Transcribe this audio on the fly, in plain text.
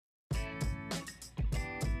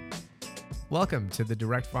Welcome to the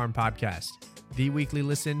Direct Farm Podcast, the weekly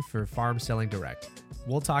listen for farm selling direct.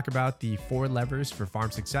 We'll talk about the 4 levers for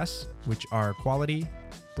farm success, which are quality,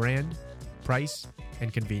 brand, price,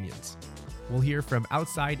 and convenience. We'll hear from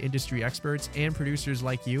outside industry experts and producers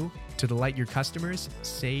like you to delight your customers,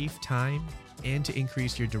 save time, and to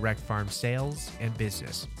increase your direct farm sales and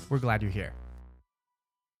business. We're glad you're here.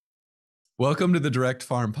 Welcome to the Direct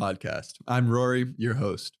Farm Podcast. I'm Rory, your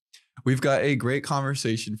host. We've got a great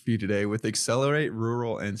conversation for you today with Accelerate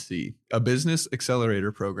Rural N.C., a business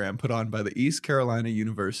accelerator program put on by the East Carolina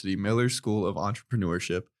University Miller School of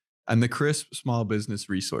Entrepreneurship and the CRISP Small Business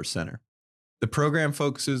Resource Center. The program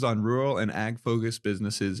focuses on rural and ag-focused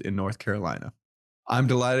businesses in North Carolina. I'm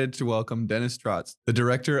delighted to welcome Dennis Trotz, the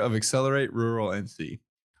director of Accelerate Rural N.C.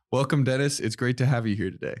 Welcome, Dennis. It's great to have you here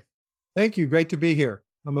today. Thank you. Great to be here.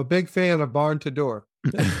 I'm a big fan of barn to door.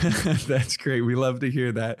 That's great. We love to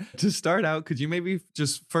hear that. To start out, could you maybe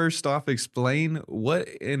just first off explain what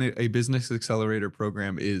a business accelerator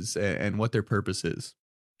program is and what their purpose is?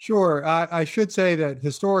 Sure. I should say that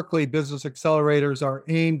historically, business accelerators are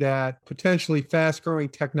aimed at potentially fast-growing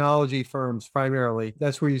technology firms primarily.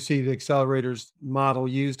 That's where you see the accelerators model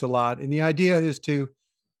used a lot. And the idea is to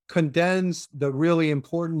condense the really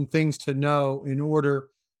important things to know in order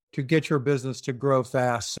to get your business to grow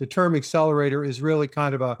fast. The term accelerator is really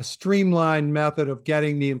kind of a streamlined method of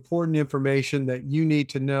getting the important information that you need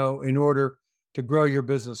to know in order to grow your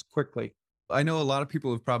business quickly. I know a lot of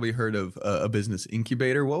people have probably heard of a business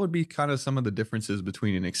incubator. What would be kind of some of the differences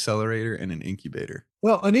between an accelerator and an incubator?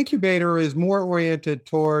 Well, an incubator is more oriented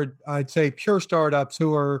toward, I'd say, pure startups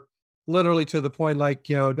who are literally to the point like,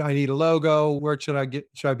 I need a logo. Where should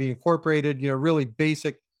I be incorporated? Really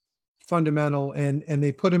basic, fundamental, and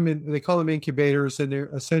they put them in, they call them incubators, and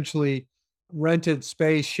they're essentially rented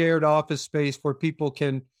space, shared office space where people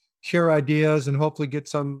can share ideas and hopefully get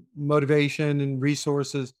some motivation and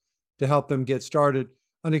resources to help them get started.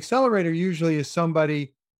 An accelerator usually is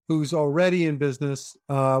somebody who's already in business,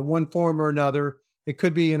 one form or another. It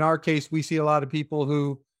could be, in our case, we see a lot of people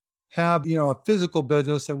who have, a physical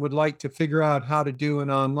business and would like to figure out how to do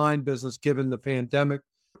an online business given the pandemic.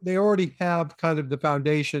 They already have kind of the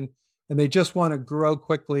foundation and they just want to grow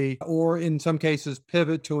quickly, or in some cases,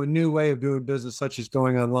 pivot to a new way of doing business, such as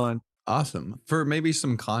going online. Awesome. For maybe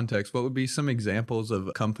some context, what would be some examples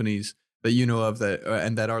of companies that you know of that,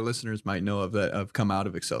 and that our listeners might know of that have come out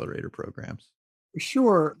of accelerator programs?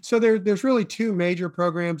 Sure. So there's really 2 major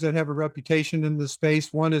programs that have a reputation in this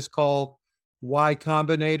space. One is called Y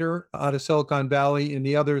Combinator out of Silicon Valley, and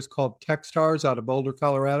the other is called Techstars out of Boulder,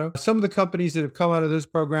 Colorado. Some of the companies that have come out of those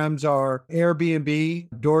programs are Airbnb,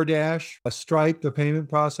 DoorDash, Stripe, the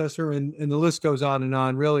payment processor, and the list goes on and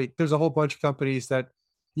on. Really, there's a whole bunch of companies that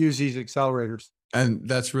use these accelerators. And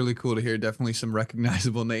that's really cool to hear. Definitely some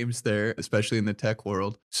recognizable names there, especially in the tech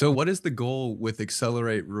world. So what is the goal with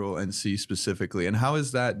Accelerate Rural NC specifically? And how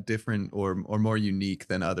is that different or more unique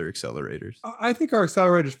than other accelerators? I think our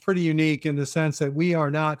accelerator is pretty unique in the sense that we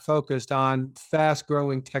are not focused on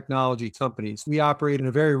fast-growing technology companies. We operate in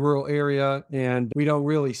a very rural area, and we don't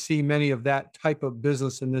really see many of that type of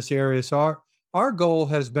business in this area. So our goal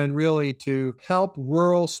has been really to help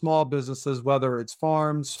rural small businesses, whether it's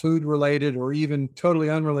farms, food related, or even totally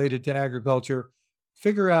unrelated to agriculture,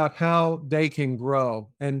 figure out how they can grow,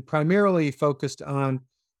 and primarily focused on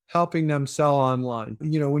helping them sell online.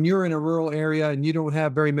 When you're in a rural area and you don't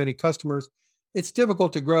have very many customers, it's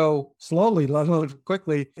difficult to grow slowly, let alone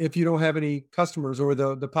quickly, if you don't have any customers or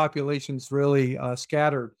the population's really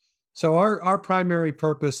scattered. So our primary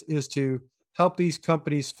purpose is to help these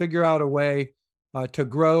companies figure out a way to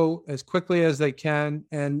grow as quickly as they can,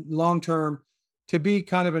 and long-term to be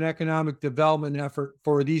kind of an economic development effort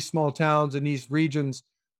for these small towns and these regions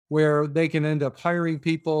where they can end up hiring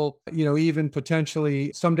people, even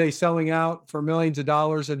potentially someday selling out for millions of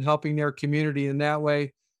dollars and helping their community in that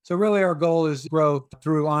way. So really our goal is growth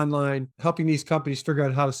through online, helping these companies figure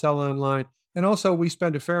out how to sell online. And also we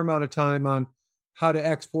spend a fair amount of time on how to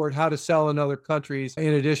export, how to sell in other countries,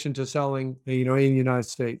 in addition to selling, in the United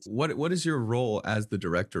States. What is your role as the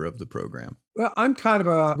director of the program? Well, I'm kind of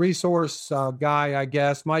a resource guy, I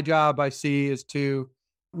guess. My job, I see, is to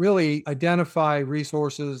really identify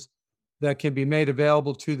resources that can be made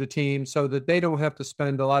available to the team so that they don't have to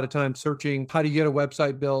spend a lot of time searching how do you get a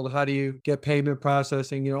website built, how do you get payment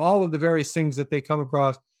processing, all of the various things that they come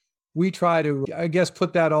across. We try to, I guess,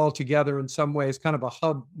 put that all together in some ways, kind of a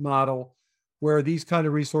hub model where these kind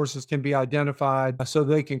of resources can be identified so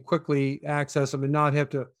they can quickly access them and not have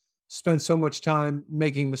to spend so much time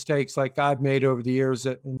making mistakes like I've made over the years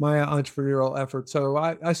in my entrepreneurial effort. So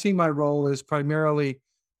I see my role as primarily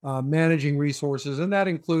managing resources. And that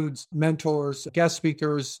includes mentors, guest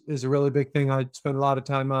speakers is a really big thing I spend a lot of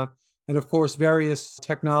time on. And of course, various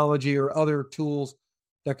technology or other tools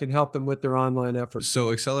that can help them with their online efforts.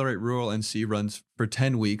 So Accelerate Rural NC runs for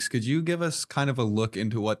 10 weeks. Could you give us kind of a look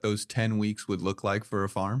into what those 10 weeks would look like for a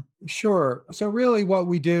farm? Sure. So really what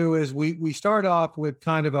we do is we start off with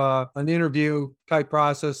kind of an interview type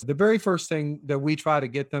process. The very first thing that we try to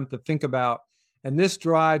get them to think about, and this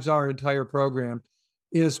drives our entire program,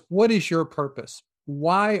 is what is your purpose?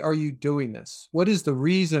 Why are you doing this? What is the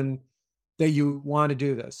reason that you want to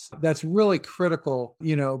do this? That's really critical,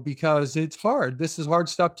 because it's hard. This is hard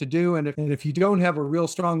stuff to do. And if you don't have a real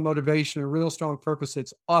strong motivation, a real strong purpose,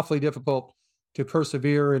 it's awfully difficult to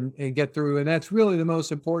persevere and get through. And that's really the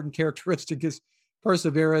most important characteristic is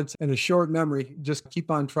perseverance and a short memory. Just keep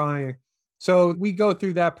on trying. So we go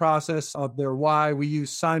through that process of their why. We use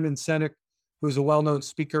Simon Sinek, who's a well-known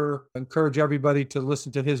speaker. I encourage everybody to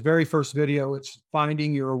listen to his very first video. It's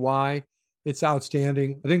Finding Your Why. It's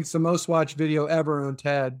outstanding. I think it's the most watched video ever on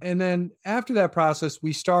TED. And then after that process,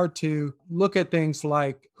 we start to look at things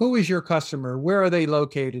like, who is your customer? Where are they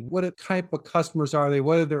located? What type of customers are they?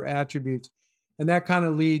 What are their attributes? And that kind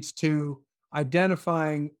of leads to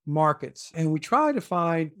identifying markets. And we try to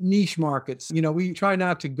find niche markets. We try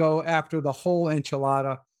not to go after the whole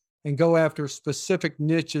enchilada and go after specific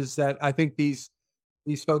niches that I think these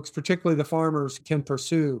folks, particularly the farmers, can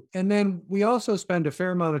pursue. And then we also spend a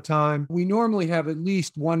fair amount of time. We normally have at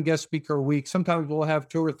least one guest speaker a week. Sometimes we'll have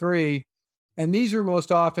two or three. And these are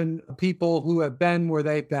most often people who have been where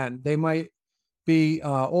they've been. They might be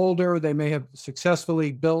older. They may have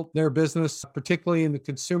successfully built their business, particularly in the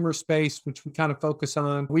consumer space, which we kind of focus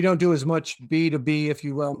on. We don't do as much B2B, if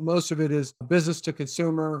you will. Most of it is business to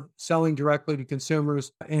consumer, selling directly to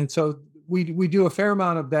consumers. And so we do a fair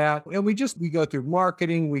amount of that. And we go through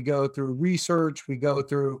marketing, we go through research, we go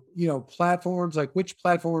through, platforms, like which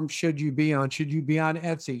platform should you be on? Should you be on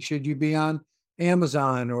Etsy? Should you be on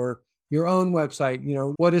Amazon or your own website?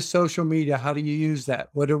 What is social media? How do you use that?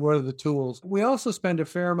 What are the tools? We also spend a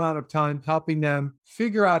fair amount of time helping them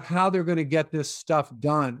figure out how they're going to get this stuff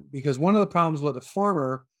done. Because one of the problems with a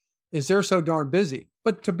farmer is they're so darn busy.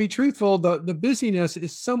 But to be truthful, the busyness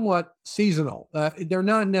is somewhat seasonal. They're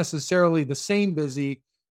not necessarily the same busy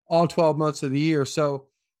all 12 months of the year. So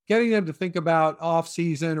getting them to think about off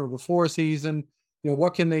season or before season,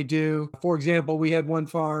 what can they do? For example, we had one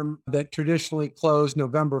farm that traditionally closed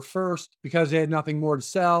November 1st because they had nothing more to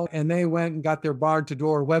sell. And they went and got their barn to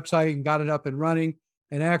door website and got it up and running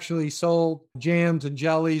and actually sold jams and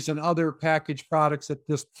jellies and other packaged products that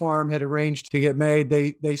this farm had arranged to get made.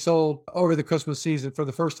 They sold over the Christmas season for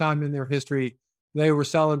the first time in their history. They were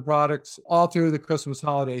selling products all through the Christmas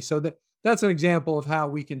holiday. So that's an example of how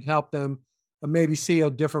we can help them maybe see a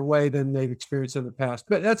different way than they've experienced in the past.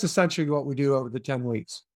 But that's essentially what we do over the 10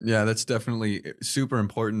 weeks. Yeah, that's definitely super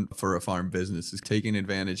important for a farm business, is taking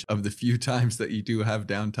advantage of the few times that you do have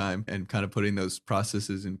downtime and kind of putting those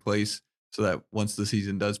processes in place so that once the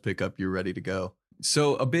season does pick up, you're ready to go.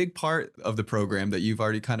 So a big part of the program that you've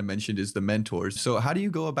already kind of mentioned is the mentors. So how do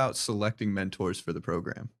you go about selecting mentors for the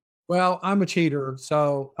program? Well, I'm a cheater.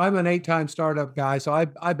 So I'm an 8-time startup guy. So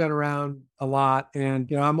I've been around a lot, and,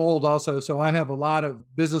 I'm old also. So I have a lot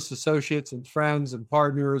of business associates and friends and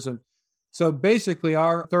partners. And so basically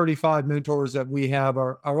our 35 mentors that we have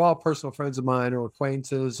are all personal friends of mine or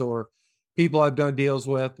acquaintances or people I've done deals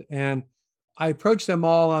with. And I approach them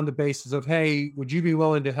all on the basis of, hey, would you be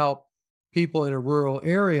willing to help people in a rural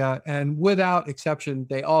area? And without exception,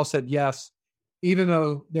 they all said yes. Even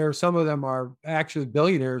though some of them are actually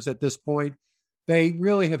billionaires at this point, they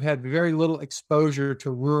really have had very little exposure to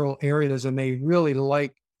rural areas, and they really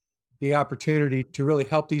like the opportunity to really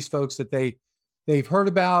help these folks that they've heard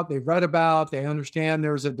about, they've read about, they understand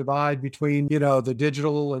there's a divide between, the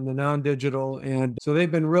digital and the non-digital. And so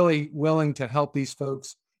they've been really willing to help these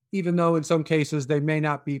folks, even though in some cases they may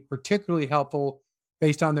not be particularly helpful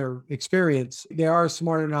based on their experience. They are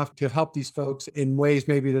smart enough to help these folks in ways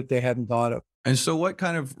maybe that they hadn't thought of. And so what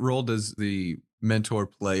kind of role does the mentor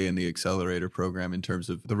play in the accelerator program in terms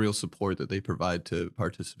of the real support that they provide to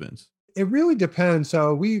participants? It really depends.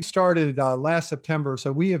 So we started last September.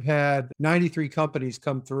 So we have had 93 companies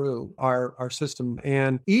come through our system,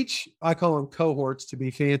 and I call them cohorts to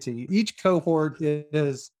be fancy. Each cohort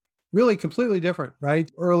is really completely different,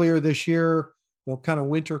 right? Earlier this year, the kind of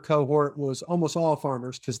winter cohort was almost all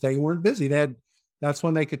farmers because they weren't busy. That's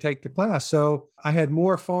when they could take the class. So I had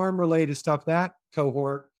more farm related stuff that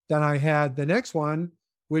cohort than I had the next one,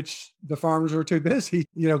 which the farmers were too busy,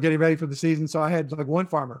 getting ready for the season. So I had like one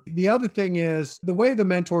farmer. The other thing is the way the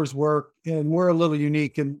mentors work, and we're a little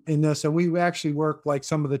unique in this, and we actually work like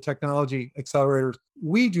some of the technology accelerators.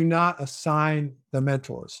 We do not assign the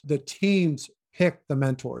mentors. The teams pick the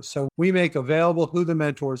mentors. So we make available who the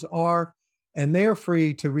mentors are, and they're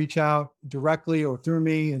free to reach out directly or through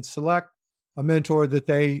me and select a mentor that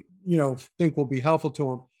they, think will be helpful to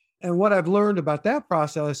them. And what I've learned about that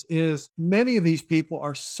process is many of these people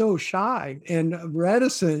are so shy and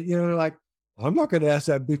reticent, they're like, I'm not going to ask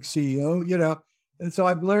that big CEO. And so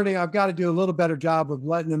I'm learning, I've got to do a little better job of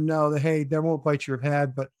letting them know that, hey, they won't bite your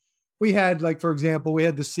head. But we had, like, for example, we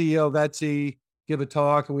had the CEO of Etsy give a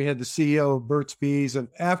talk, and we had the CEO of Burt's Bees. And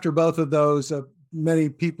after both of those, many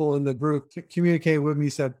people in the group communicated with me,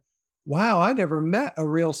 said, wow, I never met a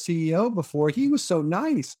real CEO before. He was so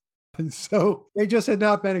nice. And so they just had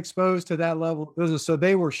not been exposed to that level of business. So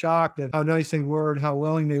they were shocked at how nice they were and how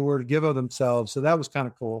willing they were to give of themselves. So that was kind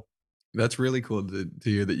of cool. That's really cool to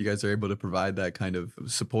hear that you guys are able to provide that kind of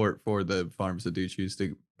support for the farms that do choose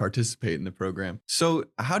to participate in the program. So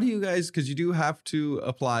how do you guys, because you do have to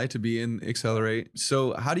apply to be in Accelerate.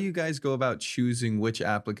 So how do you guys go about choosing which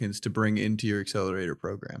applicants to bring into your accelerator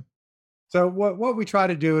program? So what we try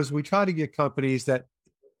to do is we try to get companies that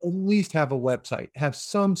at least have a website, have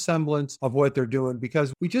some semblance of what they're doing,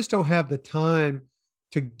 because we just don't have the time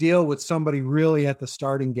to deal with somebody really at the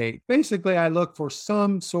starting gate. Basically, I look for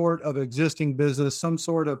some sort of existing business, some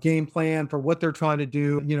sort of game plan for what they're trying to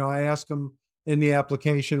do. I ask them in the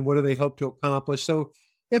application, what do they hope to accomplish? So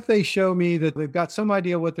if they show me that they've got some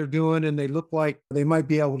idea what they're doing and they look like they might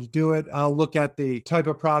be able to do it, I'll look at the type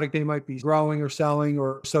of product they might be growing or selling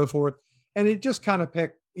or so forth. And it just kind of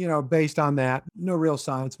pick, based on that. No real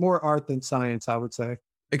science, more art than science, I would say.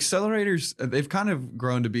 Accelerators, they've kind of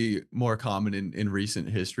grown to be more common in recent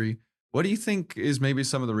history. What do you think is maybe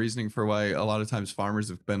some of the reasoning for why a lot of times farmers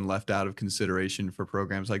have been left out of consideration for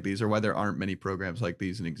programs like these, or why there aren't many programs like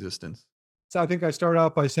these in existence? So I think I started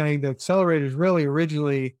off by saying the accelerators really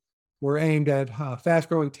originally were aimed at fast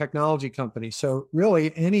growing technology companies. So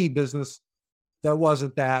really any business that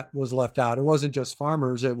wasn't that was left out. It wasn't just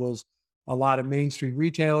farmers. It was a lot of Main Street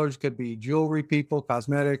retailers, could be jewelry people,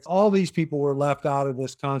 cosmetics. All these people were left out of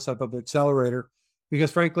this concept of accelerator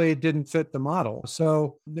because frankly, it didn't fit the model.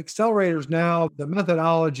 So the accelerators now, the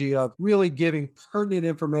methodology of really giving pertinent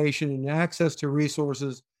information and access to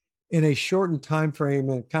resources in a shortened time frame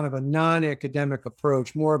and kind of a non-academic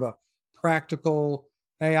approach, more of a practical,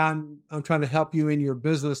 hey, I'm trying to help you in your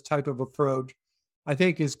business type of approach, I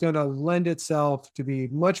think is going to lend itself to be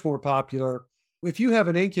much more popular. If you have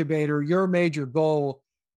an incubator, your major goal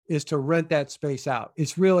is to rent that space out.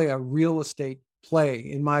 It's really a real estate play,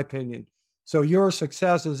 in my opinion. So your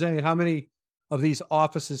success is, hey, how many of these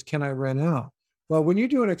offices can I rent out? Well, when you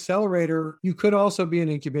do an accelerator, you could also be an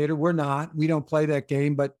incubator. We're not. We don't play that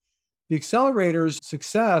game. But the accelerator's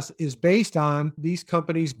success is based on these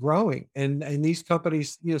companies growing and these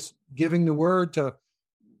companies giving the word to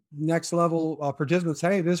next level participants,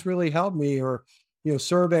 hey, this really helped me, or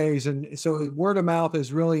surveys. And so word of mouth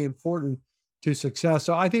is really important to success.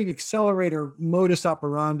 So I think accelerator modus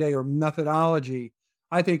operandi or methodology,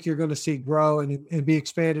 I think you're going to see grow and be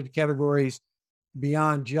expanded to categories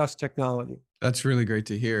beyond just technology. That's really great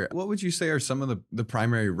to hear. What would you say are some of the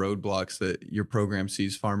primary roadblocks that your program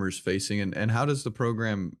sees farmers facing, and how does the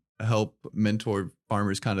program help mentor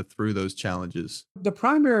farmers kind of through those challenges? The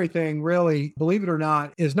primary thing really, believe it or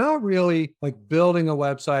not, is not really like building a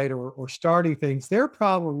website or starting things. Their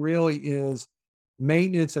problem really is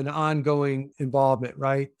maintenance and ongoing involvement,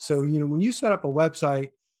 right? So, when you set up a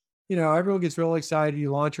website, everyone gets really excited.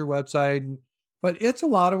 You launch your website, but it's a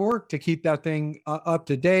lot of work to keep that thing up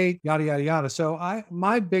to date, yada, yada, yada. So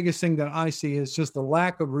my biggest thing that I see is just the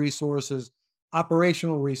lack of resources,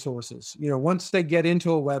 operational resources. Once they get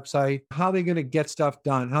into a website, how are they going to get stuff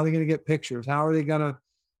done? How are they going to get pictures? How are they going to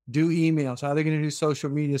do emails? How are they going to do social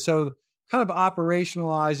media? So kind of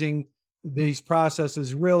operationalizing these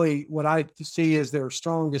processes, really what I see is their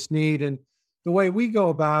strongest need. And the way we go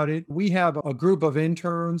about it, we have a group of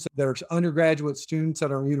interns that are undergraduate students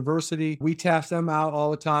at our university. We task them out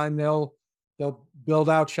all the time. They'll build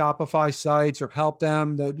out Shopify sites or help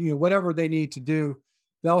them, whatever they need to do.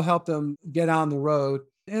 They'll help them get on the road.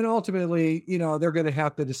 And ultimately, they're going to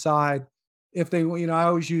have to decide if they, I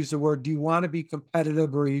always use the word, do you want to be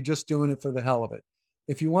competitive or are you just doing it for the hell of it?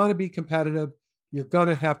 If you want to be competitive, you're going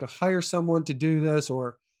to have to hire someone to do this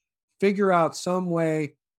or figure out some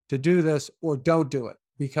way to do this, or don't do it.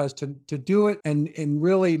 Because to do it and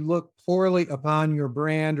really look poorly upon your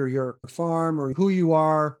brand or your farm or who you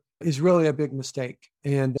are is really a big mistake.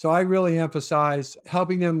 And so I really emphasize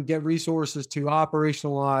helping them get resources to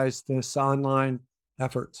operationalize this online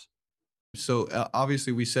efforts. So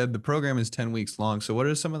obviously we said the program is 10 weeks long. So what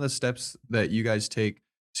are some of the steps that you guys take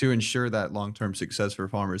to ensure that long-term success for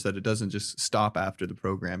farmers, that it doesn't just stop after the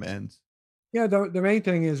program ends? Yeah, the main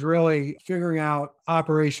thing is really figuring out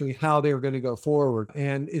operationally how they're going to go forward.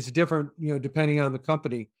 And it's different, depending on the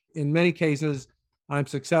company. In many cases, I'm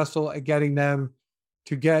successful at getting them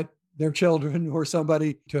to get their children or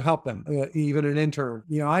somebody to help them, even an intern.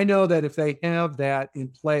 I know that if they have that in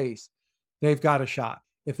place, they've got a shot.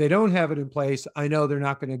 If they don't have it in place, I know they're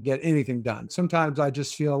not going to get anything done. Sometimes I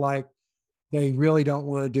just feel like they really don't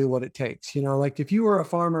want to do what it takes. Like if you were a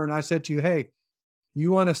farmer and I said to you, hey,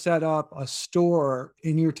 you want to set up a store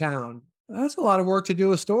in your town. That's a lot of work to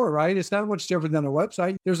do a store, right? It's not much different than a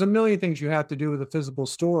website. There's a million things you have to do with a physical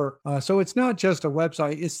store. So it's not just a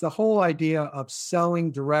website. It's the whole idea of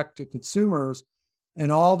selling direct to consumers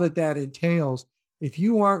and all that entails. If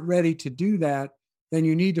you aren't ready to do that, then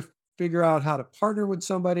you need to figure out how to partner with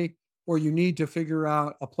somebody, or you need to figure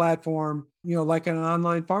out a platform, like an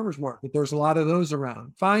online farmers market. There's a lot of those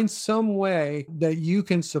around. Find some way that you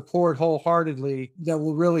can support wholeheartedly that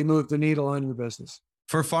will really move the needle on your business.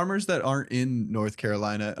 For farmers that aren't in North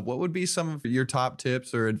Carolina, what would be some of your top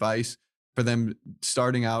tips or advice for them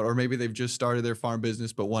starting out, or maybe they've just started their farm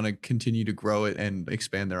business but want to continue to grow it and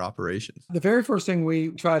expand their operations? The very first thing we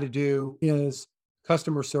try to do is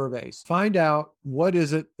customer surveys. Find out what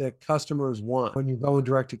is it that customers want when you're going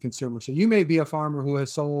direct to consumer. So you may be a farmer who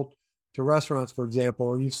has sold to restaurants, for example,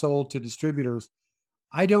 or you've sold to distributors.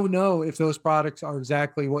 I don't know if those products are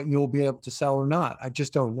exactly what you'll be able to sell or not. I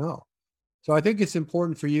just don't know. So I think it's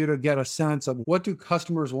important for you to get a sense of what do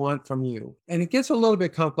customers want from you. And it gets a little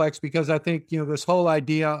bit complex because I think, this whole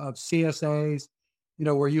idea of CSAs,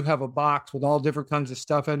 where you have a box with all different kinds of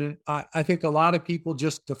stuff in it. I think a lot of people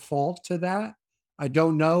just default to that. I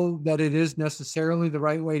don't know that it is necessarily the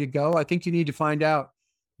right way to go. I think you need to find out,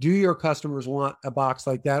 do your customers want a box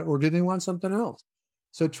like that, or do they want something else?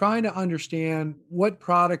 So trying to understand what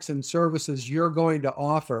products and services you're going to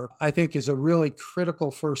offer, I think is a really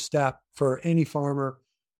critical first step for any farmer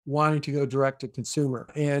wanting to go direct to consumer.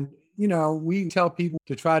 And, we tell people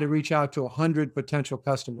to try to reach out to 100 potential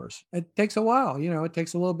customers. It takes a while, it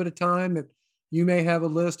takes a little bit of time. You may have a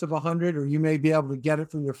list of 100, or you may be able to get it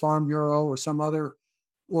from your Farm Bureau or some other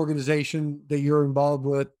organization that you're involved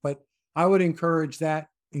with. But I would encourage that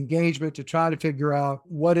engagement to try to figure out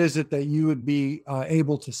what is it that you would be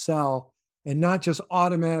able to sell, and not just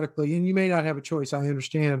automatically, and you may not have a choice, I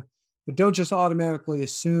understand, but don't just automatically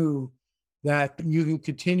assume that you can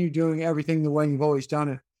continue doing everything the way you've always done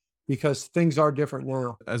it, because things are different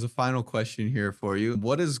now. As a final question here for you,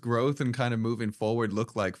 what does growth and kind of moving forward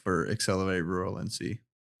look like for Accelerate Rural NC?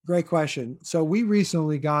 Great question. So we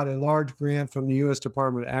recently got a large grant from the U.S.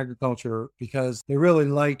 Department of Agriculture because they really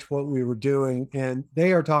liked what we were doing. And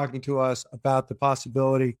they are talking to us about the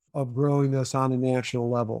possibility of growing this on a national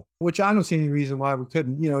level, which I don't see any reason why we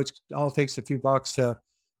couldn't. It all takes a few bucks to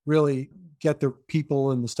really get the people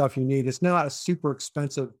and the stuff you need. It's not a super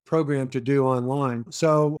expensive program to do online.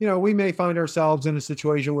 So, we may find ourselves in a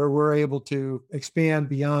situation where we're able to expand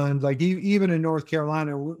beyond, like even in North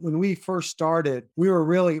Carolina. When we first started, we were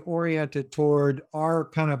really oriented toward our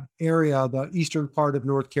kind of area, the eastern part of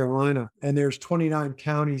North Carolina. And there's 29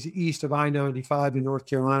 counties east of I-95 in North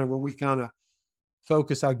Carolina where we kind of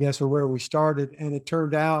focus, I guess, or where we started. And it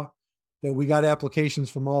turned out that we got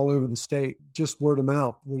applications from all over the state, just word of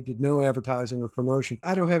mouth. We did no advertising or promotion.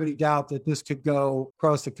 I don't have any doubt that this could go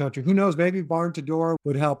across the country. Who knows, maybe Barn to Door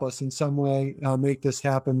would help us in some way make this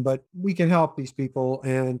happen, but we can help these people,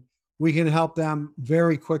 and we can help them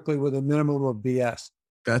very quickly with a minimum of BS.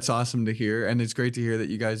 That's awesome to hear. And it's great to hear that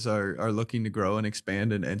you guys are looking to grow and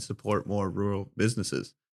expand and support more rural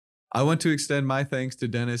businesses. I want to extend my thanks to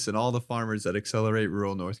Dennis and all the farmers at Accelerate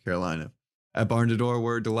Rural North Carolina. At Barn to Door,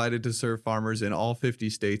 we're delighted to serve farmers in all 50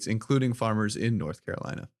 states, including farmers in North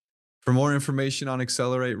Carolina. For more information on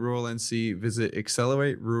Accelerate Rural NC, visit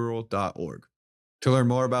acceleraterural.org. To learn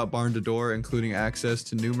more about Barn to Door, including access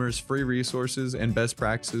to numerous free resources and best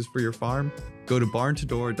practices for your farm, go to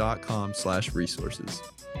barntodoor.com/resources.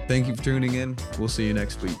 Thank you for tuning in. We'll see you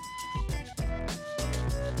next week.